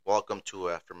welcome to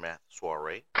Aftermath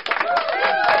Soiree.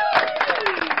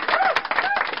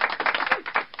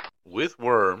 With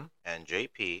Worm and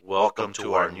JP. Welcome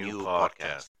to our new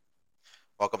podcast.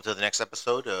 Welcome to the next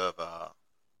episode of,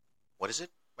 what is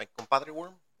it, my compadre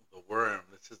Worm? The Worm.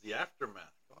 This is the Aftermath.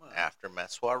 Come on.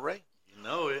 Aftermath Soiree. You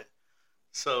know it.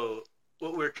 So,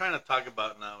 what we're trying to talk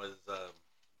about now is,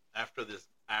 after this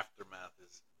Aftermath,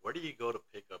 is where do you go to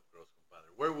pick up girls,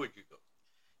 compadre? Where would you go?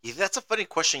 Yeah, that's a funny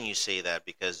question you say that,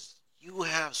 because you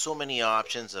have so many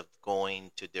options of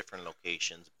going to different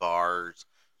locations, bars,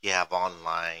 you have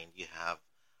online, you have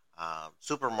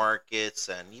supermarkets,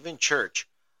 and even church.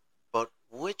 But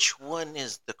which one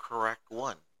is the correct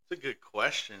one? It's a good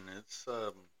question. It's,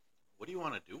 what do you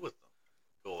want to do with them?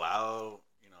 Go out,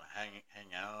 hang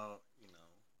out,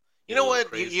 You know what?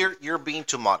 crazy? You're being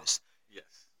too modest. Yes.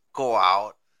 Go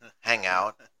out, hang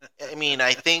out. I mean,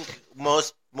 I think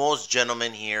most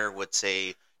gentlemen here would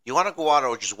say, you want to go out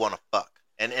or just want to fuck.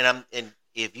 And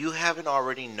if you haven't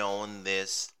already known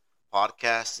this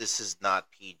podcast, this is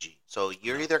not PG. So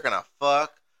you're either gonna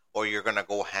fuck or you're gonna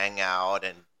go hang out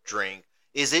and drink.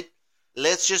 Is it?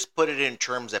 Let's just put it in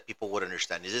terms that people would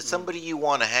understand. Is it somebody you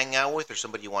want to hang out with or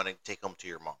somebody you want to take home to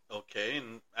your mom? Okay,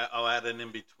 and I'll add an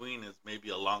in between is maybe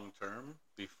a long term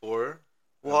before.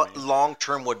 Well, long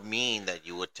term would mean that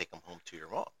you would take them home to your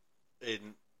mom.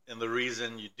 And the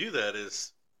reason you do that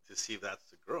is to see if that's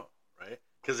the girl, right?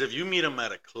 Because if you meet them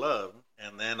at a club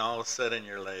and then all of a sudden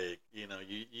you're like,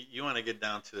 you want to get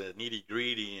down to the nitty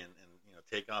gritty and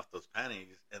take off those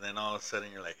panties, and then all of a sudden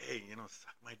you're like, hey,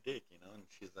 suck my dick, and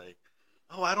she's like,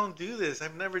 oh, I don't do this.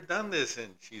 I've never done this.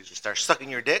 And She starts sucking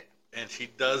your dick? And she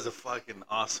does a fucking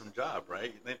awesome job,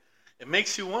 right? It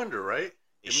makes you wonder, right?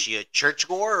 Is she a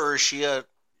churchgoer or is she a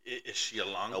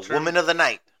long-term? woman of the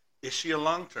night? Is she a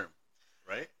long-term,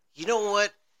 right? You know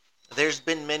what? There's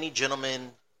been many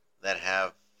gentlemen that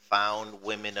have found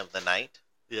women of the night.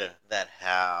 Yeah. That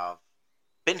have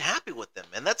been happy with them,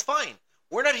 and that's fine.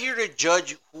 We're not here to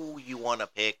judge who you want to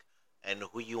pick and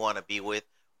who you want to be with.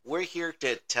 We're here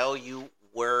to tell you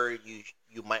where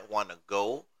you might want to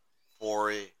go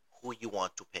for who you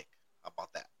want to pick. How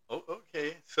about that? Oh,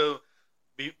 okay. So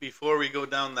before we go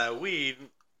down that weed,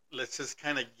 let's just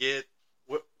kind of get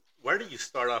where do you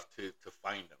start off to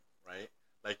find them, right?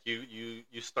 Like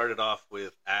you started off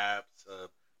with apps,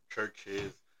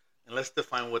 churches, and let's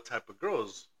define what type of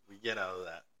girls we get out of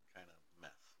that kind of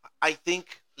mess. I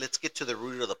think let's get to the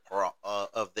root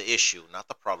of the issue, not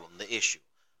the problem, the issue.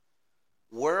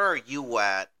 Where are you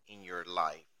at in your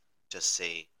life to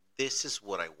say, this is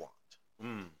what I want?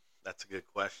 That's a good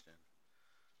question.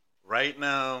 Right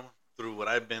now, through what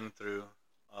I've been through,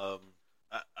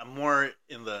 I'm more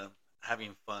in the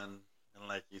having fun and,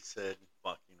 like you said,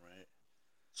 fucking, right?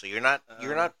 So you're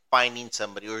not finding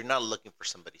somebody, or you're not looking for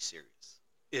somebody serious.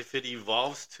 If it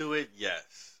evolves to it,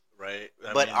 yes, right?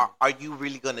 I But mean, are you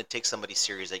really going to take somebody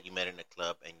serious that you met in a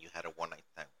club and you had a one-night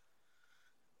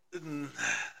stand?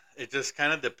 It just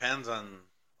kind of depends on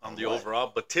the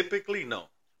overall, but typically, no.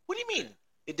 What do you mean?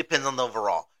 It depends on the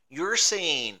overall. You're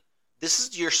saying, this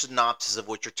is your synopsis of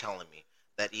what you're telling me,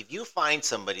 that if you find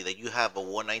somebody that you have a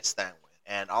one-night stand with,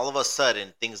 and all of a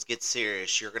sudden things get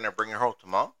serious, you're going to bring her home to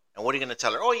mom? And what are you going to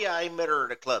tell her? Oh, yeah, I met her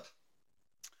at a club.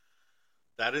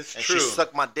 That is and true. She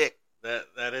sucked my dick.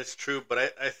 That is true,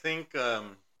 but I think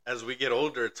as we get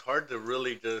older, it's hard to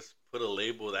really just put a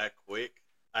label that quick.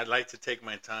 I'd like to take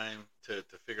my time to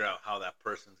figure out how that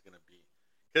person's going to be.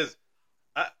 Because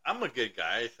I'm a good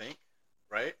guy, I think,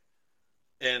 right?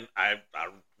 And I'm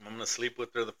going to sleep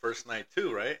with her the first night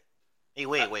too, right? Hey,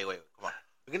 wait. Come on.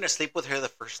 You're going to sleep with her the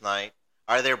first night?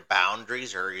 Are there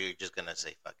boundaries, or are you just going to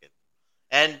say fuck it?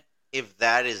 And if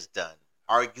that is done,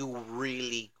 are you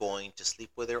really going to sleep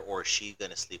with her, or is she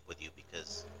going to sleep with you?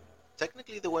 Because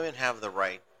technically the women have the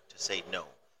right to say no.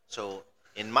 So,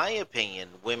 in my opinion,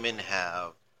 women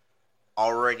have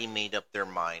already made up their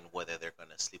mind whether they're going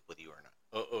to sleep with you or not.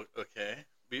 Oh, okay.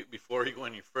 Before you go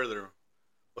any further,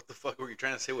 what the fuck were you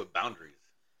trying to say with boundaries?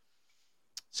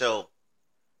 So,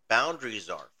 boundaries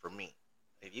are, for me,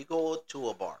 if you go to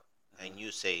a bar and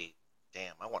you say,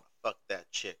 damn, I want to fuck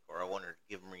that chick, or I want her to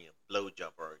give me a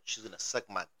blowjob, or she's going to suck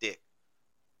my dick,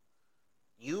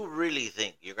 you really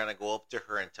think you're going to go up to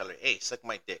her and tell her, hey, suck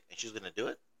my dick, and she's going to do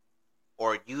it?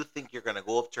 Or you think you're going to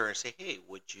go up to her and say, hey,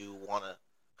 would you want to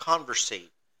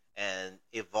conversate and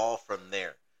evolve from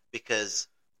there? Because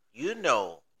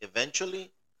eventually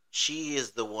she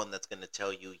is the one that's going to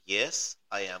tell you, yes,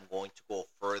 I am going to go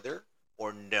further,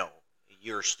 or no,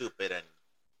 you're stupid and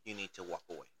you need to walk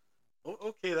away. Well,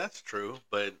 okay, that's true.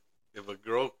 But if a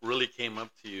girl really came up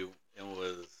to you and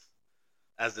was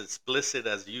as explicit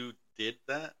as you did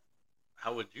that,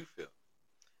 how would you feel?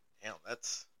 Damn,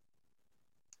 that's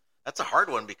a hard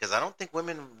one because I don't think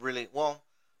women really. Well,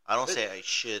 I don't say I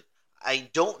should. I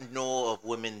don't know of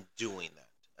women doing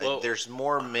that. Well, There's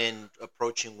more men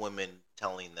approaching women,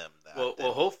 telling them that.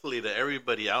 Well, hopefully to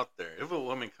everybody out there, if a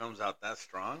woman comes out that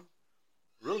strong,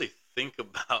 really think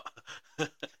about.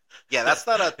 Yeah, that's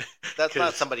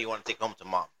not somebody you want to take home to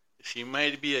mom. She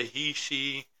might be a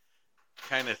he-she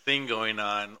kind of thing going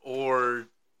on, or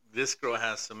this girl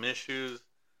has some issues.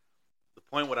 The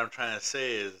point, what I'm trying to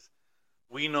say is,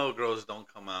 we know girls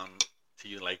don't come out to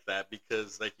you like that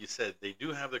because, like you said, they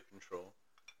do have the control.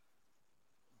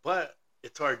 But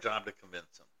it's our job to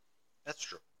convince them. That's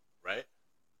true, right?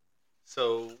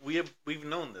 So we've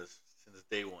known this since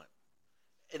day one.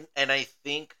 And I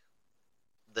think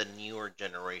the newer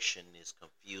generation is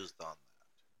confused on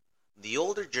that. The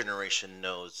older generation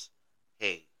knows,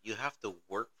 hey, you have to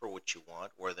work for what you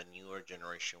want, where the newer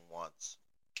generation wants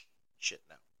shit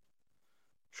now.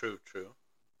 True.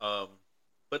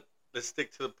 But let's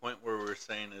stick to the point where we're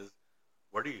saying is,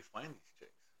 where do you find these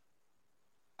chicks?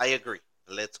 I agree.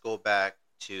 Let's go back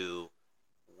to,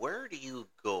 where do you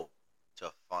go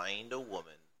to find a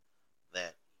woman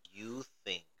that you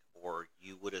think or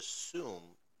you would assume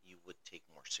you would take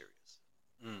more serious?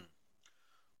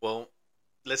 Well,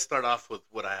 let's start off with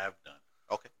what I have done.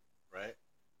 Okay. Right?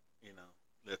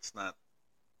 Let's not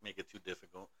make it too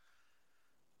difficult.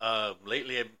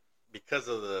 Lately, because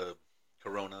of the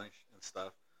corona and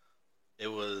stuff, it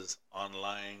was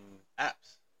online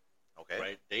apps. Okay.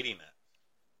 Right? Dating apps.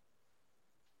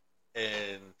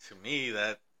 And to me,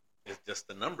 that is just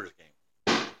a numbers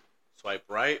game. Swipe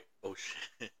right. Oh,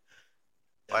 shit.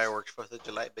 Fireworks 4th of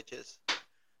July, bitches.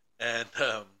 And,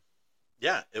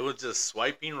 yeah, it was just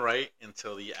swiping right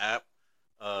until the app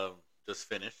just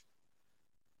finished.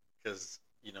 Because,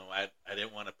 I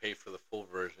didn't want to pay for the full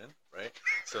version, right?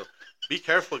 So be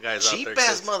careful, guys, out there. Cheap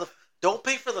ass mother. Don't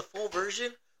pay for the full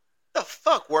version? The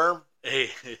fuck, worm?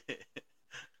 Hey,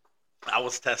 I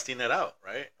was testing it out,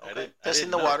 right? Okay.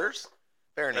 Testing the waters.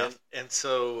 Fair enough. And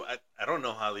so I don't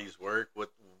know how these work,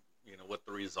 what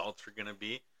the results are going to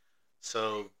be.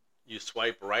 So you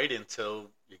swipe right until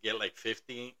you get like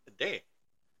 50 a day,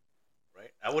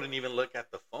 right? I wouldn't even look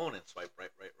at the phone and swipe right.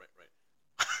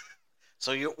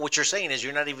 So what you're saying is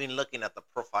you're not even looking at the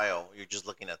profile. You're just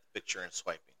looking at the picture and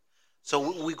swiping.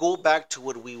 So we go back to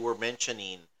what we were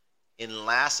mentioning in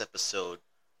last episode.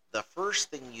 The first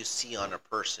thing you see on a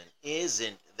person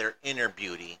isn't their inner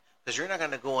beauty, because you're not going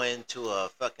to go into a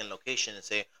fucking location and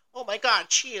say, oh my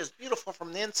God, she is beautiful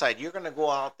from the inside. You're going to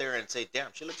go out there and say, damn,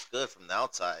 she looks good from the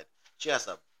outside. She has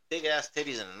a big ass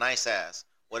titties and a nice ass,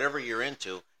 whatever you're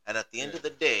into. And at the end of the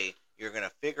day, you're going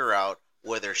to figure out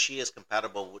whether she is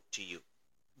compatible to you.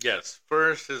 Yes,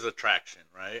 first is attraction,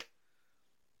 right?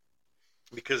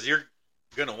 Because you're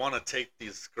going to want to take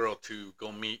this girl to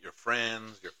go meet your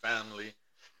friends, your family.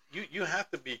 You have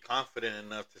to be confident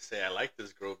enough to say, I like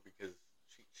this girl because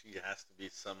she has to be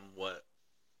somewhat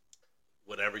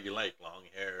whatever you like. Long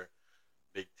hair,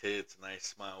 big tits, nice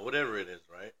smile, whatever it is,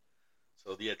 right?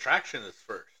 So the attraction is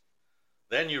first.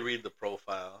 Then you read the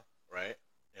profile, right?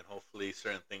 And hopefully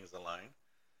certain things align.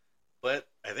 But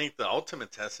I think the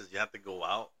ultimate test is you have to go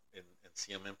out and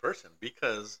see them in person.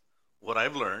 Because what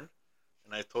I've learned,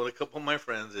 and I told a couple of my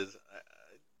friends, is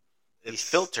these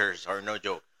filters are no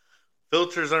joke.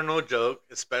 Filters are no joke,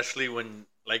 especially when,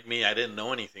 like me, I didn't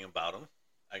know anything about them.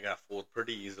 I got fooled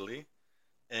pretty easily.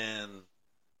 And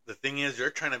the thing is, you're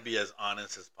trying to be as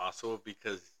honest as possible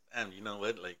because, and you know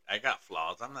what, like, I got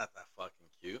flaws. I'm not that fucking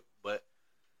cute. But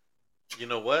you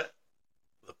know what?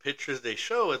 The pictures they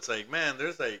show, it's like, man,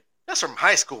 there's like... That's from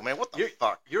high school, man. What the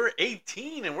fuck? You're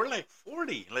 18 and we're like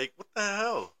 40. Like, what the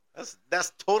hell?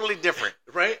 That's totally different.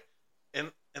 Right?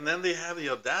 And then they have the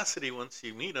audacity once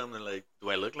you meet them. They're like, do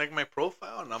I look like my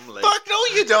profile? And I'm like... Fuck no,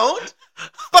 you don't.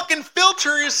 Fucking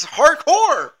filter is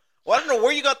hardcore. Well, I don't know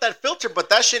where you got that filter, but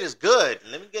that shit is good.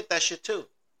 Let me get that shit too.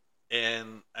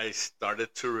 And I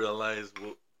started to realize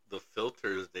the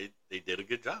filters, they did a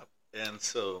good job. And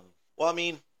so... Well, I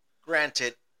mean,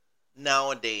 granted,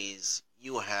 nowadays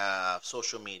you have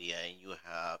social media and you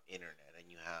have internet and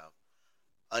you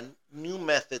have new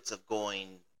methods of going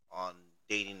on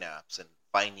dating apps and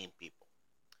finding people.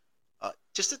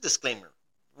 Just a disclaimer.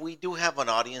 We do have an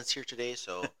audience here today,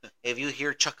 so if you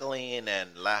hear chuckling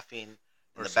and laughing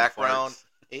in the background,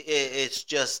 it's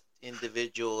just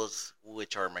individuals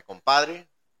which are my compadre,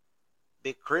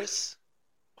 Big Chris,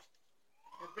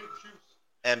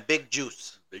 and Big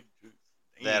Juice.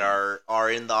 That are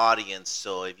in the audience.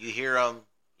 So if you hear them,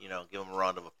 give them a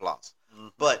round of applause. Mm-hmm.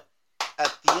 But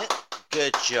at the end,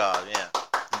 good job, yeah.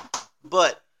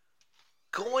 But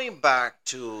going back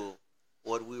to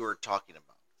what we were talking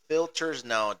about, filters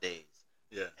nowadays,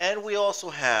 Yeah. and we also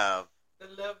have The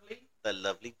lovely. the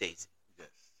lovely Daisy, Yes.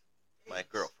 my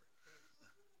girlfriend.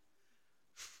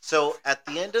 So at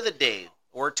the end of the day,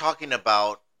 we're talking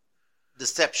about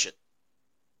deception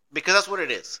because that's what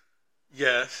it is.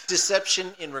 Yes.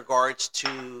 Deception in regards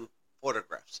to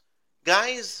photographs.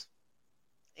 Guys,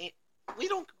 we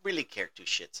don't really care two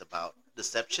shits about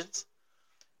deceptions.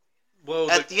 Well,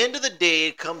 At the end of the day,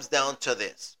 it comes down to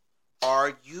this.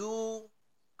 Are you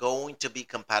going to be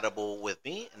compatible with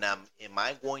me? And am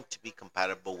I going to be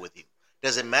compatible with you?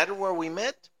 Does it matter where we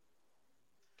met?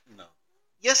 no.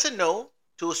 Yes and no,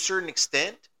 to a certain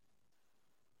extent.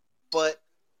 But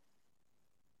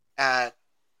at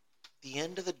the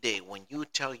end of the day, when you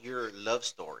tell your love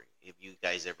story, if you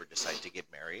guys ever decide to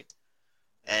get married,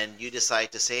 and you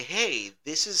decide to say, hey,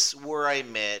 this is where I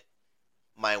met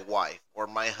my wife or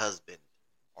my husband,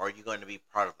 are you going to be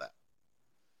proud of that?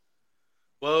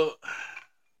 Well,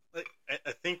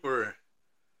 I think we're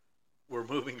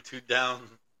moving too down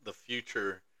the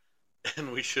future,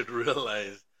 and we should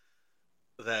realize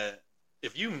that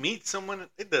if you meet someone,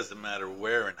 it doesn't matter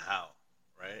where and how,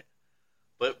 right?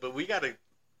 But we got to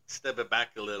step it back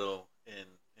a little and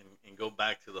go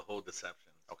back to the whole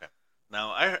deception. Okay.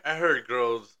 Now, I heard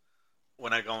girls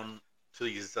when I go on to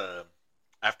these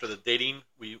after the dating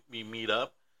we meet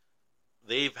up,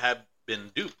 they've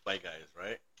been duped by guys,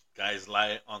 right? Guys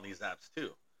lie on these apps too.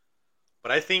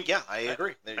 But I think Yeah, I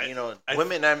agree. I-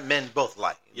 Women and men both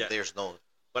lie. Yeah. There's no.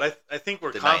 But I think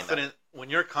we're Denying confident when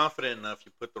you're confident enough,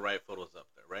 you put the right photos up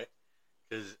there, right?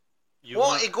 Because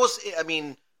It goes. I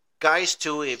mean, guys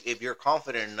too. If you're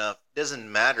confident enough, doesn't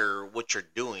matter what you're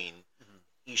doing. Mhm.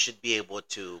 You should be able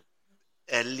to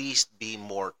at least be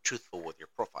more truthful with your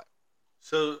profile.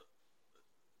 So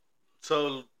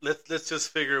let's just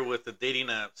figure with the dating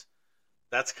apps,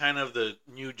 that's kind of the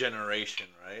new generation,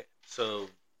 right? So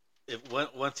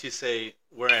once you say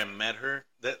where I met her,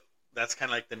 that's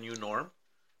kind of like the new norm.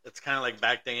 It's kind of like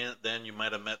back then you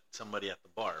might have met somebody at the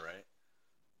bar, right?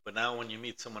 But now when you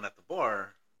meet someone at the bar,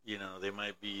 they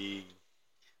might be.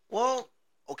 Well,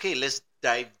 okay, let's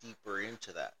dive deeper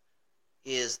into that.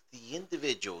 Is the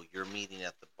individual you're meeting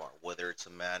at the bar, whether it's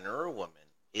a man or a woman,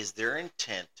 is their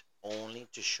intent only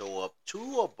to show up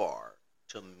to a bar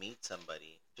to meet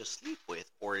somebody to sleep with,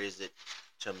 or is it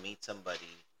to meet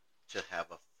somebody to have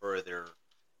a further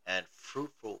and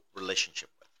fruitful relationship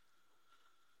with?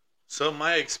 So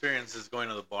my experience is going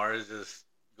to the bar is just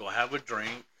go have a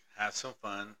drink, have some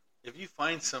fun. If you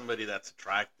find somebody that's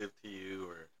attractive to you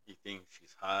or you think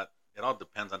she's hot, it all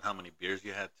depends on how many beers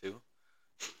you had too.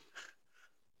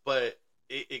 But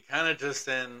it kind of just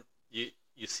then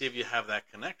you see if you have that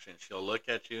connection. She'll look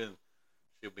at you and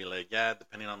she'll be like, yeah,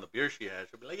 depending on the beer she has,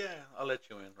 she'll be like, yeah, I'll let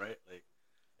you in, right? Like,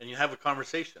 and you have a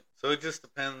conversation. So it just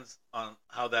depends on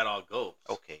how that all goes.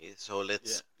 Okay, so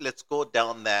let's go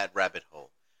down that rabbit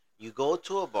hole. You go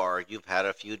to a bar, you've had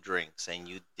a few drinks, and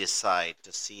you decide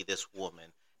to see this woman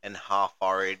and how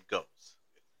far it goes.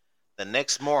 The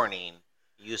next morning,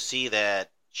 you see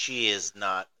that she is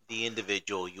not the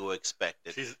individual you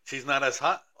expected. She's not as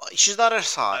hot. She's not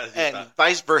as hot, As you and thought.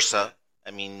 vice versa. Yeah.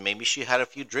 I mean, maybe she had a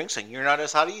few drinks and you're not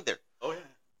as hot either. Oh yeah.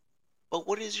 But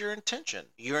what is your intention?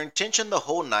 Your intention the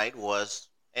whole night was,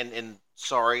 and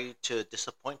sorry to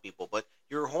disappoint people, but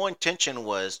your whole intention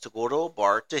was to go to a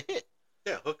bar to hit.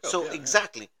 Yeah, hook up. So yeah,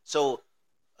 exactly. So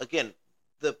again,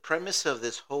 the premise of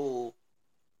this whole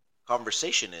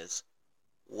conversation is,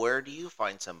 where do you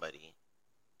find somebody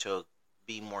to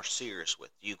be more serious with?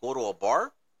 Do you go to a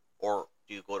bar, or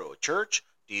do you go to a church?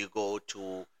 Do you go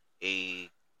to a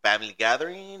family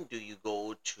gathering? Do you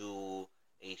go to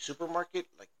a supermarket?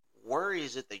 Like, where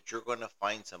is it that you're going to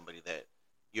find somebody that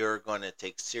you're going to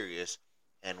take serious,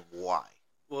 and why?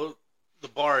 Yeah. Well, the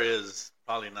bar is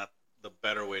probably not the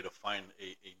better way to find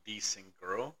a decent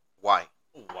girl. Why?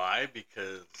 Why?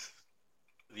 Because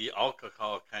the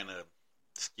alcohol kind of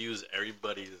skews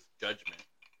everybody's judgment.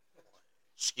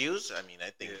 Excuse? I mean, I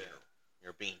think Yeah.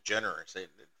 you're being generous. It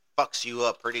fucks you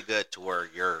up pretty good to where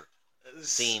you're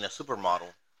seeing a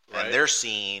supermodel Right. and they're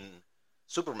seeing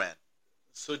Superman.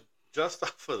 So just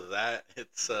off of that,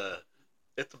 it's a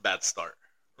bad start,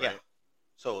 right? Yeah.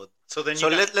 So So then so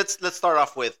you got, let's start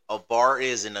off with, a bar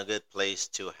isn't a good place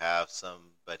to have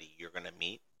somebody you're gonna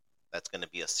meet that's gonna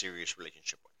be a serious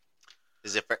relationship with.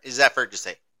 Is that fair to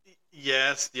say?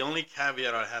 yes. The only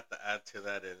caveat I have to add to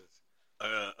that is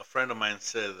a friend of mine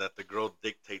said that the girl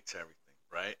dictates everything,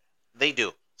 right? They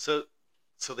do. So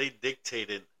they dictate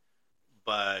it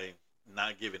by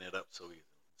not giving it up so easy.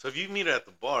 So if you meet her at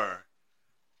the bar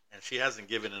and she hasn't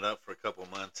given it up for a couple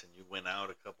months, and you went out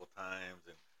a couple times,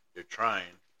 and you're trying,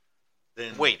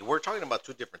 then Wait, we're talking about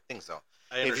two different things, though.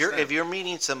 I If understand. you're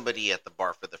meeting somebody at the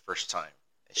bar for the first time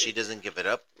and she doesn't give it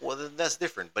up, well, then that's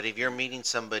different. But if you're meeting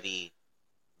somebody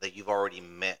that you've already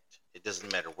met, it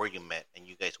doesn't matter where you met, and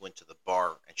you guys went to the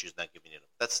bar and she's not giving it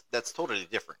up. That's totally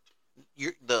different.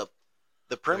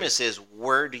 The premise is,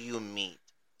 where do you meet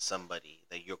somebody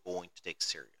that you're going to take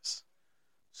serious?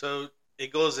 So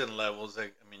it goes in levels.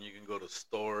 Like, I mean, you can go to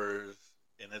stores,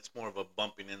 and it's more of a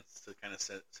bumping into kind of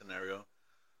scenario.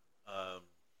 Um,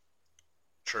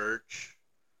 Church,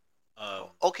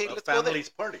 Okay, a let's go there. family's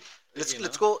party. Let's you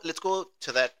let's know? go let's go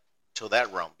to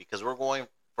that realm, because we're going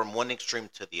from one extreme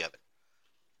to the other.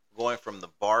 Going from the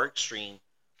bar extreme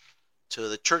to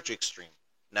the church extreme.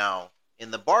 Now,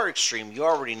 in the bar extreme, you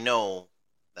already know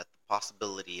that the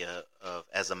possibility of,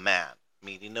 as a man,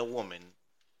 meeting a woman,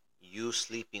 you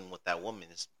sleeping with that woman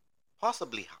is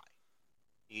possibly high.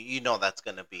 You know that's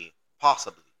going to be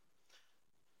possibly.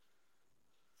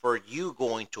 For you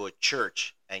going to a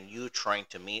church and you trying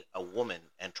to meet a woman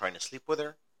and trying to sleep with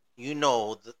her, you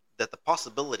know that the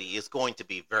possibility is going to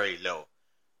be very low,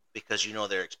 because you know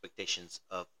their expectations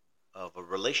of a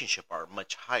relationship are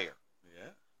much higher. Yeah.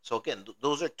 So again,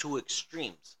 those are two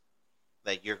extremes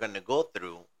that you're going to go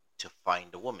through to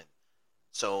find a woman.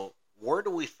 So where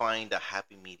do we find a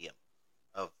happy medium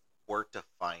of where to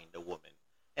find a woman?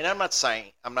 And I'm not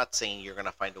saying you're going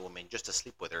to find a woman just to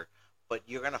sleep with her, but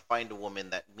you're going to find a woman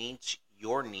that meets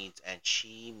your needs and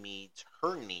she meets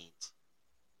her needs,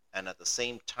 and at the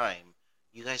same time,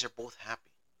 you guys are both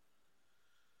happy.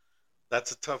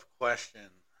 That's a tough question.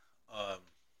 Um,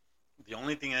 the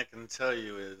only thing I can tell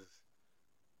you is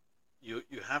you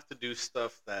have to do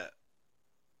stuff that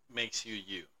makes you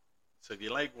you. So if you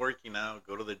like working out,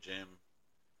 go to the gym.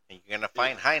 And you're going to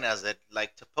find hyenas that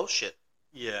like to post shit.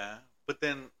 Yeah, but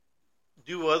then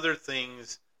do other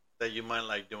things that you might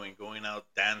like doing. Going out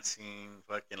dancing,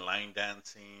 fucking line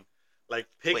dancing. Like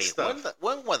pick Wait, stuff.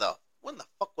 when the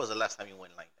fuck was the last time you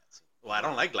went line dancing? Well, I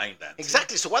don't like line dancing.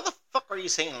 Exactly. So why the fuck are you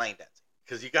saying line dancing?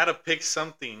 Because you got to pick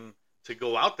something to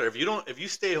go out there. If you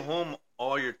stay home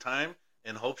all your time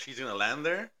and hope she's gonna land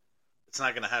there, it's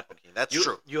not gonna happen. Okay, that's you,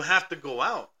 true. You have to go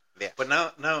out. Yeah. But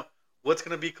now, what's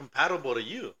gonna be compatible to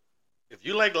you? If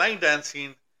you like line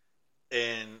dancing,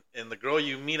 and the girl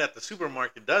you meet at the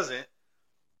supermarket doesn't,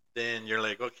 then you're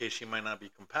like, okay, she might not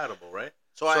be compatible, right?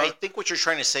 So I think what you're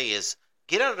trying to say is,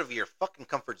 get out of your fucking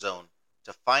comfort zone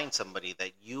to find somebody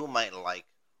that you might like,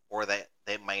 or that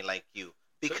they might like you.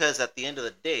 Because at the end of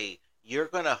the day, you're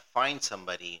gonna find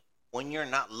somebody when you're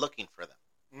not looking for them.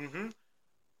 Mm-hmm.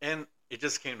 And it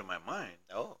just came to my mind.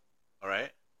 Oh. All right.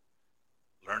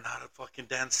 Learn how to fucking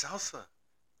dance salsa.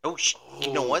 Oh,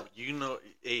 you know what? You know,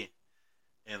 hey,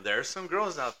 and there's some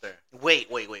girls out there. Wait.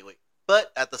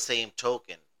 But at the same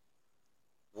token,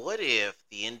 what if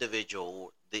the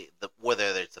individual, whether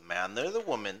it's a man or the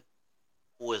woman,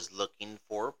 who is looking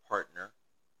for a partner,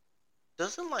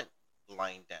 doesn't like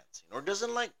line dancing or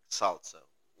doesn't like salsa?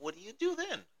 What do you do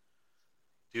then?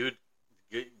 Dude,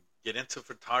 get into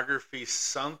photography,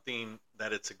 something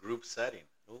that it's a group setting.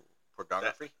 Ooh,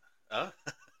 pornography?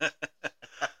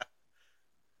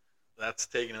 That's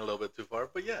taking it a little bit too far,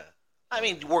 but yeah. I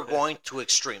mean, we're going to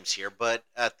extremes here, but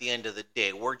at the end of the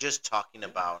day, we're just talking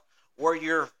about where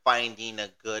you're finding a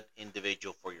good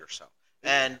individual for yourself.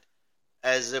 And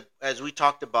as we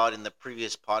talked about in the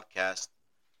previous podcast,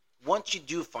 once you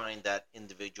do find that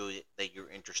individual that you're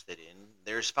interested in,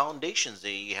 there's foundations that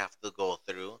you have to go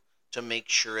through to make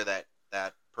sure that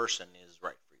that person is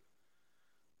right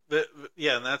for you.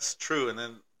 Yeah, and that's true. And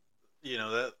then,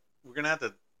 that we're gonna have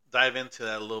to dive into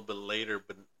that a little bit later.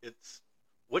 But it's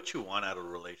what you want out of a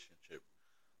relationship.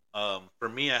 For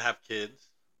me, I have kids,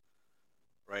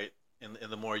 right, in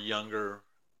the more younger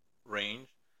range,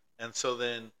 and so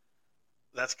then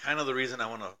that's kind of the reason I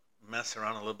want to mess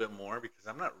around a little bit more, because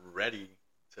I'm not ready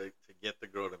to get the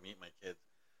girl to meet my kids.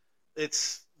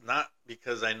 It's not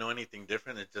because I know anything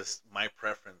different. It's just my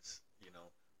preference.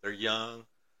 They're young.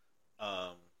 I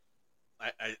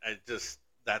just,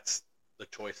 that's the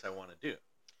choice I want to do.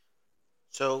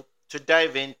 So to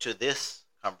dive into this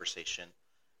conversation,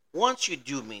 once you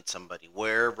do meet somebody,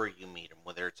 wherever you meet them,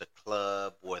 whether it's a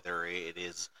club, whether it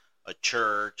is a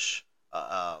church,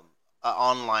 an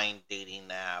online dating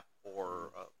app,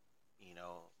 or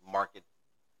market,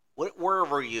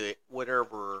 wherever you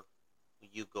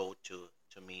go to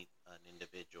meet an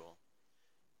individual,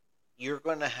 you're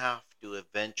gonna have to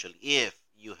eventually, if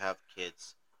you have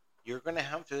kids, you're gonna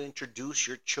have to introduce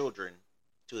your children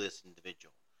to this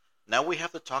individual. Now we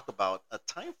have to talk about a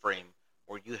time frame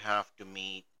where you have to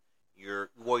meet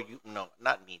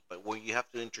not need, but where you have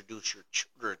to introduce your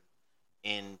children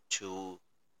into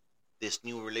this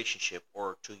new relationship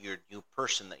or to your new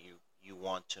person that you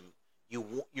want to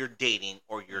you're dating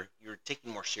or you're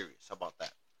taking more serious. How about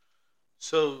that?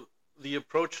 So the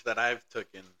approach that I've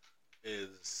taken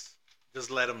is just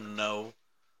let them know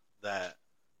that,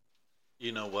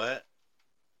 you know what,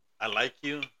 I like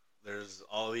you. There's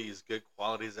all these good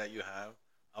qualities that you have.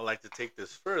 I'd like to take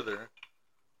this further,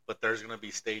 but there's going to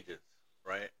be stages,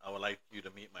 right? I would like you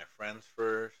to meet my friends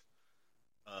first,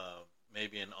 uh,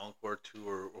 maybe an uncle or two,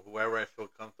 or whoever I feel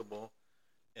comfortable,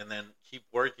 and then keep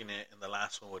working it. And the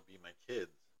last one would be my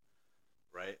kids,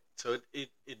 right? So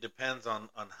it depends on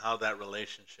how that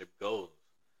relationship goes.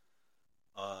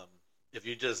 Um, if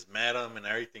you just met them and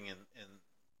everything,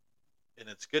 and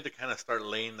it's good to kind of start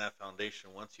laying that foundation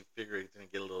once you figure it's going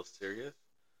to get a little serious,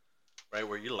 right?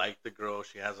 Where you like the girl,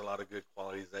 she has a lot of good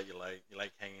qualities that you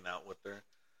like hanging out with her.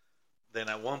 Then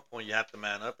at one point you have to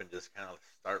man up and just kind of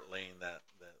start laying that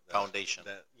Foundation.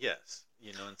 That yes,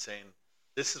 and saying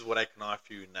this is what I can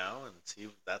offer you now, and see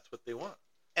if that's what they want.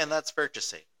 And that's fair to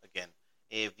say. Again,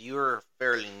 if you're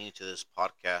fairly new to this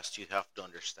podcast, you have to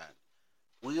understand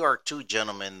we are two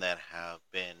gentlemen that have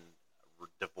been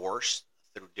divorced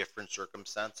through different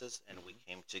circumstances, and we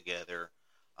came together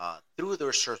through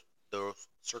those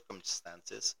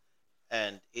circumstances,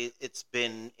 and it's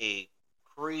been a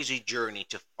crazy journey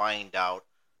to find out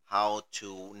how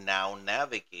to now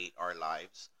navigate our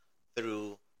lives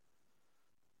through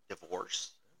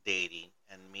divorce, dating,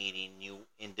 and meeting new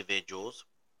individuals,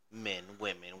 men,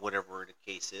 women, whatever the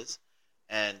case is.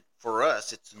 And for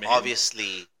us, it's Men?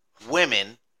 obviously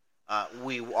women.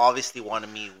 We obviously want to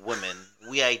meet women.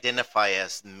 We identify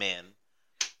as men.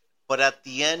 But at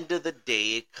the end of the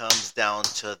day, it comes down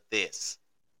to this.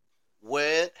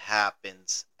 What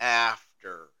happens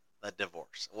after the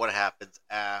divorce? What happens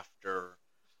after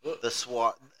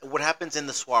what happens in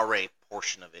the soiree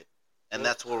portion of it? And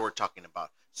that's what we're talking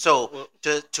about. So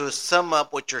to sum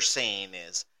up what you're saying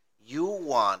is you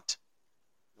want,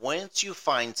 once you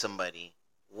find somebody,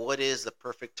 what is the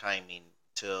perfect timing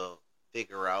to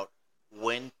figure out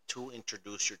when to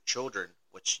introduce your children,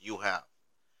 which you have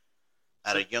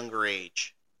at a younger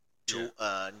age, to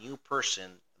a new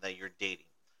person that you're dating.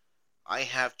 I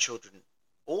have children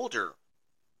older,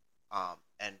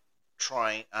 and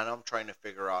I'm trying to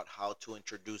figure out how to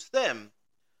introduce them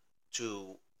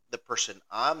to the person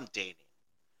I'm dating.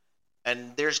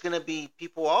 And there's going to be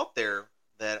people out there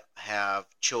that have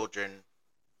children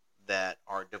that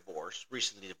are divorced,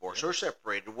 recently divorced, or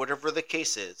separated, whatever the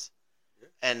case is,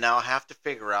 and now have to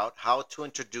figure out how to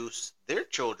introduce their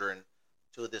children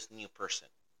to this new person.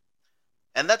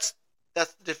 And that's the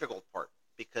difficult part,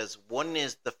 because one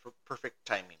is the perfect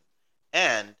timing.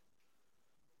 And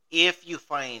if you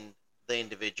find the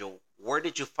individual, where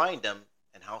did you find them,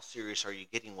 and how serious are you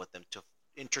getting with them to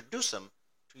introduce them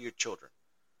to your children?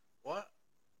 What?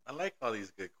 I like all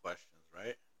these good questions,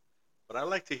 right? But I'd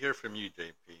like to hear from you,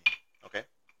 JP. Okay.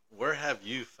 Where have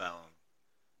you found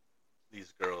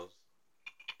these girls,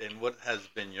 and what has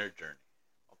been your journey?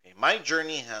 Okay, my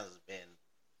journey has been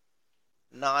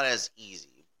not as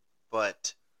easy,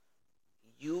 but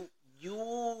you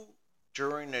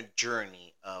during a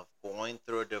journey of going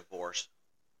through a divorce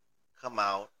come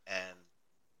out, and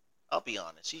I'll be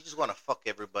honest, you just want to fuck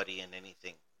everybody and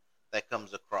anything that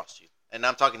comes across you. And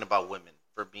I'm talking about women.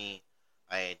 For me,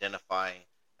 I identify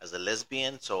as a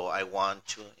lesbian, so I want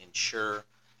to ensure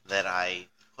that I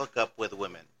hook up with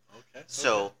women. Okay.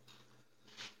 So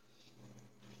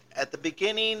at the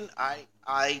beginning,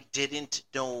 I didn't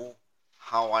know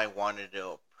how I wanted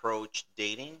to approach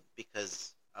dating,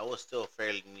 because I was still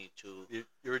fairly new to you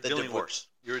were the dealing divorce.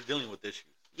 You were dealing with issues.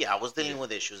 Yeah, I was dealing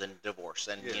with issues and divorce,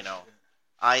 and Yeah.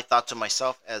 I thought to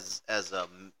myself, as a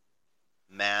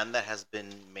man that has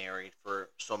been married for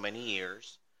so many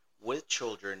years with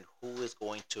children, who is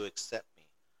going to accept me?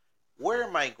 Where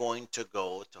am I going to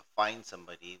go to find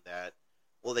somebody that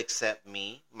will accept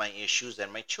me, my issues,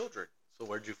 and my children? So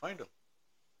where'd you find them?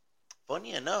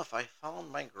 Funny enough, I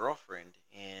found my girlfriend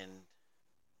in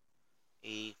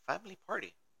a family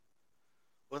party.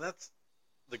 Well,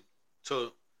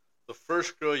 so the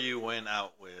first girl you went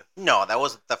out with. No, that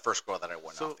wasn't the first girl that I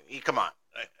went out with. Come on.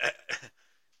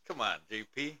 Come on,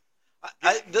 JP.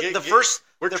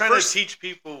 We're trying to teach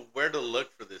people where to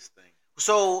look for this thing.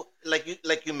 So,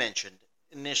 like you mentioned,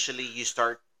 initially you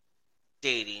start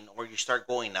dating or you start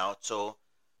going out. So,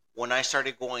 when I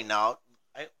started going out,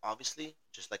 I obviously,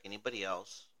 just like anybody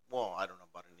else. Well, I don't know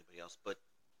about anybody else, but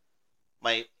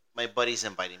my buddies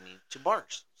invited me to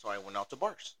bars, so I went out to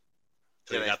bars.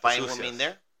 So Did I find women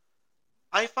there?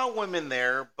 I found women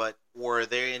there, but were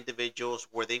they individuals?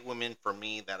 Were they women for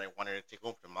me that I wanted to take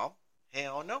home to mom?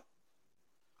 Hell no.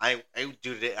 I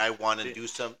want to See, do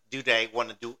some. Do they want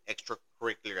to do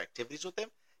extracurricular activities with them?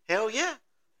 Hell yeah.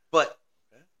 But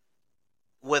okay.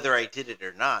 whether I did it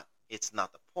or not, it's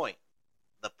not the point.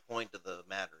 The point of the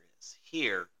matter is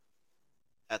here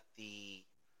at the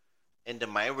end of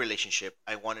my relationship,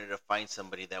 I wanted to find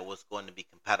somebody that was going to be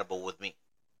compatible with me.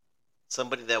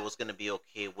 Somebody that was going to be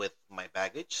okay with my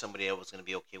baggage, somebody that was going to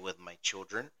be okay with my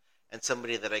children, and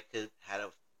somebody that I could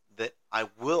have that I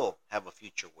will have a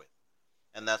future with.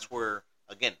 And that's where,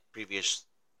 again, previous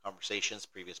conversations,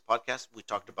 previous podcasts, we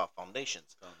talked Mm-hmm. about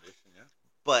foundations. Foundation, yeah.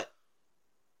 But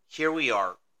here we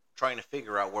are trying to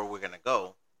figure out where we're going to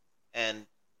go. And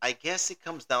I guess it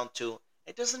comes down to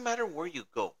it doesn't matter where you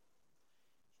go.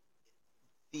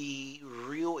 The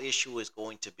real issue is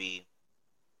going to be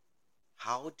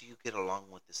how do you get along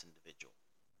with this individual?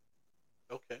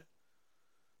 Okay.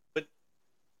 But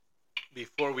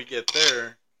before we get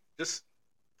there, just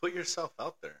put yourself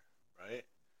out there, right?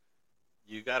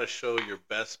 You got to show your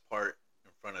best part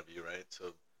in front of you, right?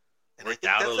 So And I work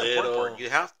think out a that's the important little, part.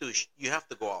 You have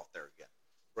to go out there again.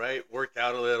 right? Work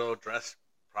out a little, dress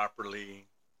properly.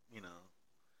 You know,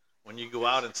 when you go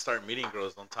out and start meeting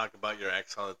girls, don't talk about your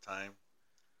ex all the time.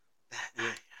 You,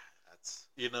 That's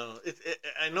you know,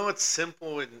 I know it's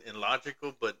simple and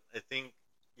logical, but I think,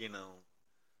 you know,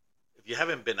 if you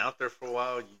haven't been out there for a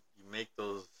while, you make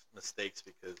those mistakes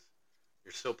because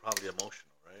you're still probably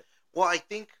emotional, right? well. I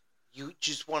think you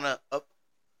just want to up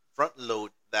front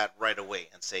load that right away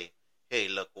and say, "Hey,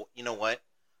 look, you know what?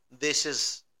 This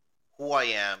is who I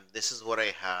am. This is what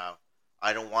I have.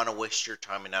 I don't want to waste your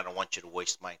time, and I don't want you to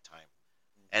waste my time."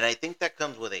 And I think that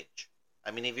comes with age.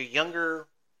 I mean, if you're younger,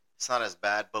 it's not as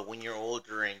bad. But when you're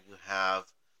older and you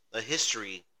have a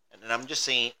history, and I'm just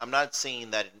saying, I'm not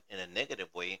saying that in a negative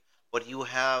way, but you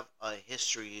have a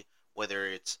history, whether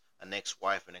it's an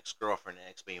ex-wife, an ex-girlfriend, an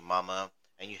ex-baby mama,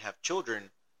 and you have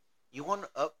children, you want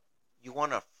to you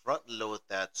want to front load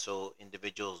that so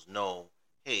individuals know,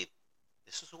 hey,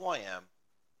 this is who I am.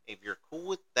 If you're cool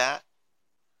with that,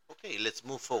 okay, let's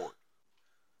move forward.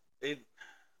 It,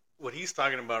 what he's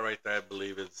talking about right there, I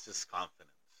believe, is just confidence.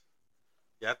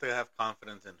 You have to have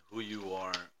confidence in who you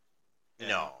are. And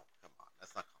No, come on,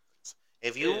 that's not confidence.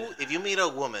 yeah, If you meet a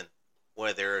woman,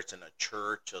 whether it's in a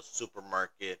church, a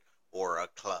supermarket, or a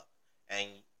club, and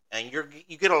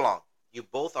you get along, you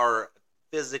both are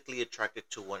physically attracted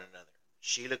to one another.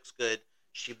 She looks good,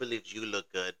 she believes you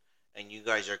look good, and you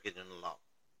guys are getting along.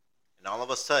 And all of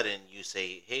a sudden, you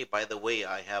say, "Hey, by the way,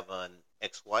 I have an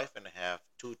ex-wife and I have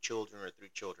two children or three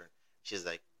children." She's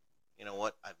like, "You know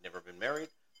what? I've never been married.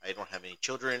 I don't have any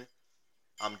children.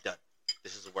 I'm done.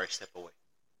 This is where I step away."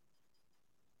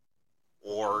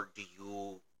 okay. Or do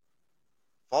you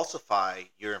falsify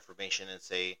your information and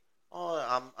say, "Oh,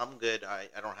 I'm good. I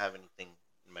don't have anything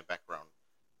in my background,"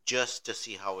 just to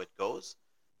see how it goes?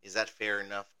 Is that fair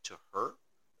enough to her,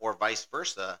 or vice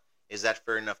versa? Is that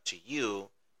fair enough to you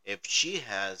if she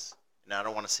has? And I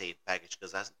don't want to say baggage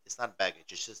because it's not baggage.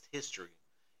 It's just history.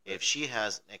 If Right. she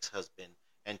has an ex-husband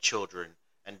and children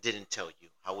and didn't tell you,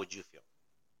 how would you feel?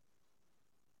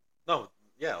 No,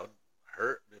 yeah, I would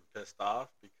hurt and pissed off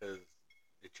because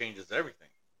it changes everything,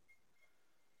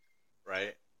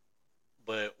 right?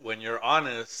 But when you're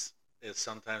honest, is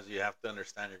sometimes you have to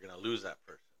understand you're going to lose that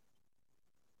person,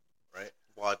 right?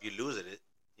 Well, if you lose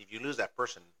that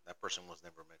person was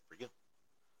never meant for you.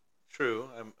 True,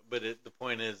 but the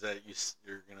point is that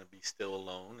you're going to be still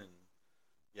alone, and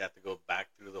you have to go back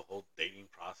through the whole dating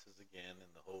process again and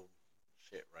the whole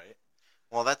shit, right?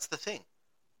 Well, that's the thing.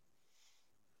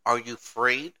 Are you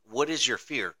afraid? What is your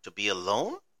fear? To be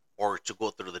alone or to go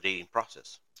through the dating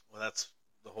process? Well, that's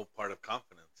the whole part of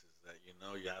confidence is that you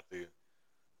know you have to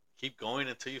keep going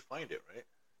until you find it, right?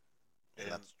 And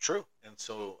And that's true.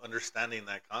 so understanding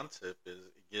that concept is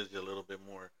it gives you a little bit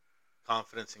more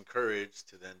confidence and courage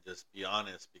to then just be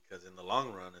honest because in the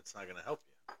long run it's not going to help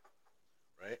you,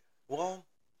 right? Well,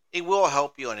 it will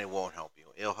help you and it won't help you.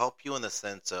 It'll help you in the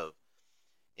sense of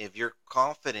if you're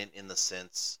confident in the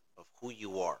sense of who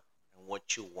you are and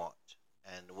what you want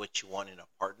in a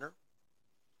partner,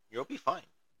 you'll be fine.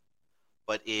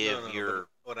 But No, if no, no. But you're,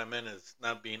 what I meant is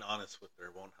not being honest with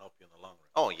her won't help you in the long run.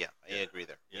 oh yeah, I Yeah, agree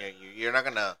there. yeah. You're not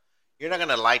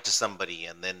gonna lie to somebody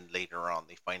and then later on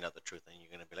they find out the truth and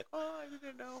you're gonna be like, oh, I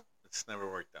didn't know. It's never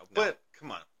worked out. No. But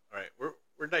come on, all right,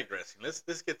 we're digressing. Let's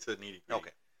get to the nitty gritty.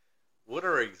 Okay. What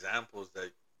are examples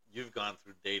that you've gone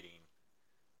through dating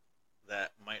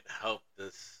that might help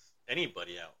this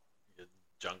anybody out?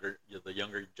 The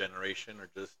younger generation, or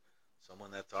just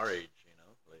someone that's our age, you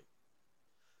know, like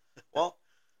Well,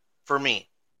 For me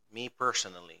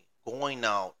personally, going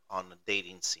out on a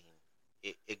dating scene,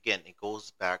 it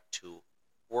goes back to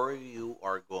where you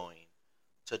are going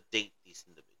to date these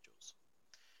individuals.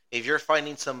 If you're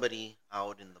finding somebody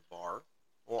out in the bar,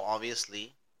 well,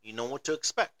 obviously, you know what to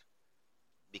expect.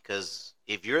 Because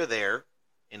if you're there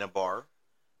in a bar,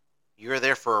 you're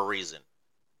there for a reason.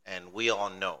 And we all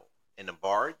know in a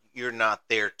bar, you're not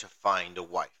there to find a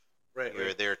wife. Right. You're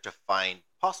Right. there to find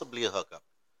possibly a hookup.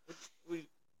 We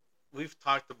we've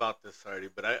talked about this already,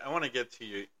 but I want to get to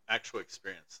your actual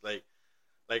experience. Like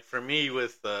for me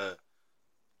with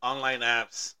online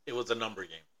apps, it was a number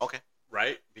game, Okay.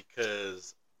 right?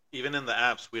 Because even in the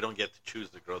apps, we don't get to choose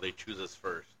the girl; they choose us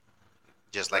first.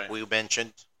 Just like Right. we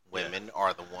mentioned, Yeah. women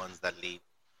are the ones that lead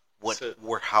what So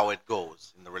where how it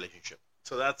goes in the relationship.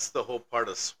 so that's the whole part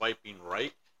of swiping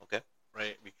right, Okay.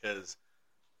 right? Because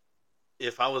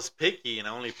if I was picky and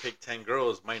I only picked 10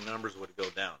 girls, my numbers would go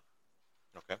down.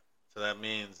 Okay. So that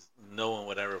means no one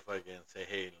would ever fucking say,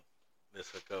 "Hey, let's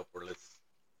hook up," or let's,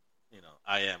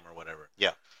 I am or whatever.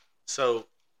 Yeah. So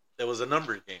it was a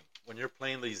numbered game. When you're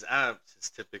playing these apps, it's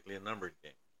typically a numbered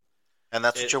game. And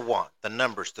that's what It you want, the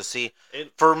numbers to see.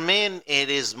 it For men, it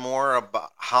is more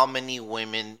about how many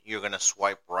women you're going to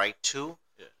swipe right to,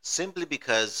 Yeah. simply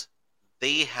because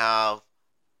they have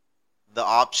the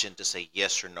option to say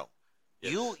yes or no.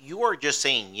 Yes. You are just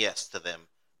saying yes to them,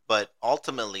 but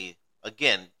ultimately,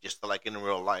 again, just like in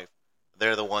real life,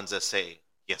 they're the ones that say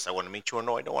yes, I want to meet you, or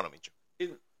no, I don't want to meet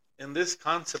you. in this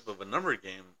concept of a number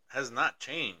game has not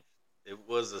changed. It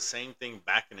was the same thing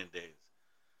back in the days.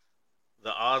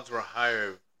 The odds were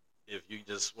higher if you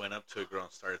just went up to a girl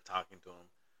and started talking to them,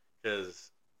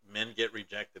 because men get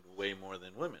rejected way more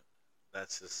than women.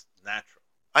 That's just natural.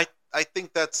 I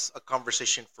think that's a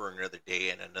conversation for another day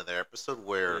and another episode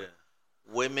where Yeah.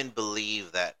 women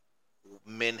believe that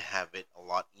men have it a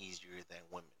lot easier than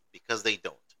women because they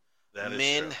don't. That is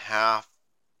Men true. have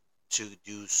to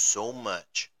do so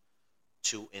much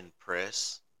to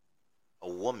impress a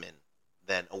woman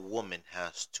than a woman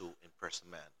has to impress a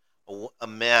man. A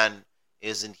man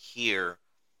isn't here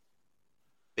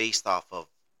based off of,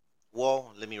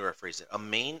 well, let me rephrase it. A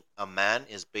man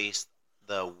is based,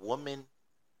 the woman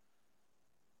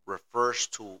refers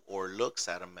to or looks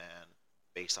at a man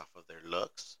based off of their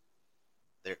looks,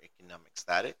 their economic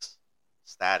status,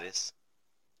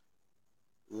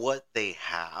 what they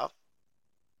have,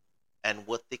 and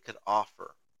what they could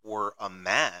offer. Where a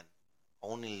man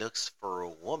only looks for a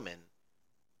woman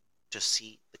to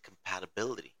see the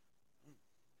compatibility.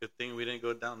 Good thing we didn't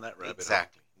go down that rabbit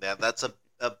Exactly. That's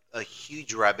a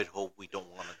huge rabbit hole we don't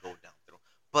want to go down through.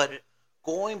 But It-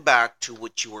 going back to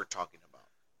what you were talking about. hole.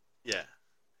 Yeah.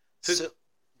 So, So,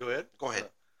 go ahead. go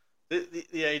ahead.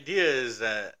 The idea is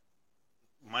that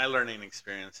my learning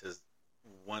experience is,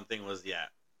 one thing was the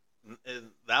app.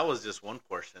 And that was just one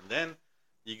portion. Then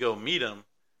you go meet them,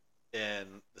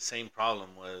 and the same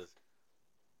problem was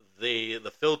the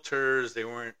filters, they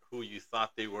weren't who you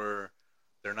thought they were.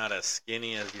 They're not as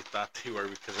skinny as you thought they were,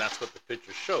 because that's what the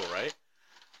pictures show, right?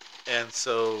 And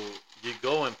so you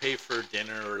go and pay for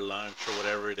dinner or lunch or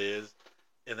whatever it is,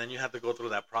 and then you have to go through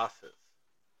that process.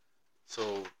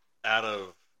 So out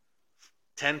of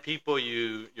 10 people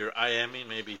you're IMing,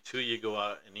 maybe 2 you go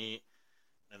out and eat,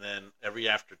 and then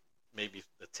after maybe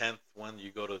the 10th one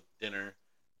you go to dinner,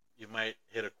 you might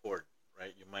hit a chord,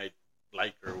 right? You might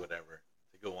like her or whatever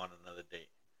to go on another date.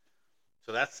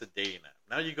 So that's the dating app.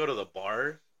 Now you go to the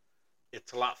bars,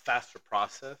 it's a lot faster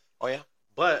process, Oh yeah.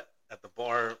 but at the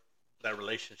bar that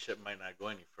relationship might not go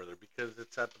any further because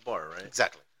it's at the bar, right?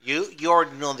 Exactly. You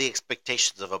already know the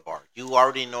expectations of a bar. You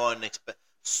already know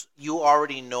you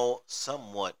already know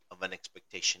somewhat of an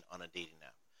expectation on a dating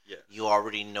app. Yeah. You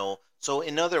already know. So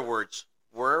in other words,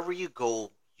 wherever you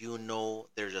go, you know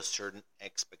there's a certain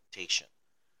expectation.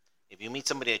 If you meet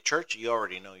somebody at church, you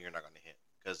already know you're not going to hit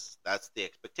because that's the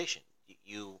expectation.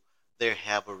 They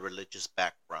have a religious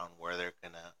background where they're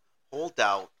going to hold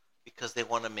out because they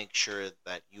want to make sure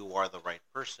that you are the right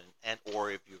person and or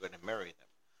if you're going to marry them.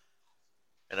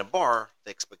 In a bar,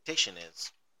 the expectation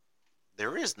is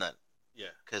there is none Yeah.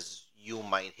 because you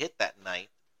might hit that night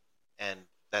and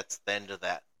that's the end of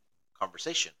that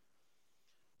conversation.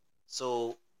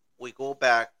 So we go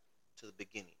back to the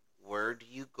beginning. Where do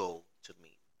you go to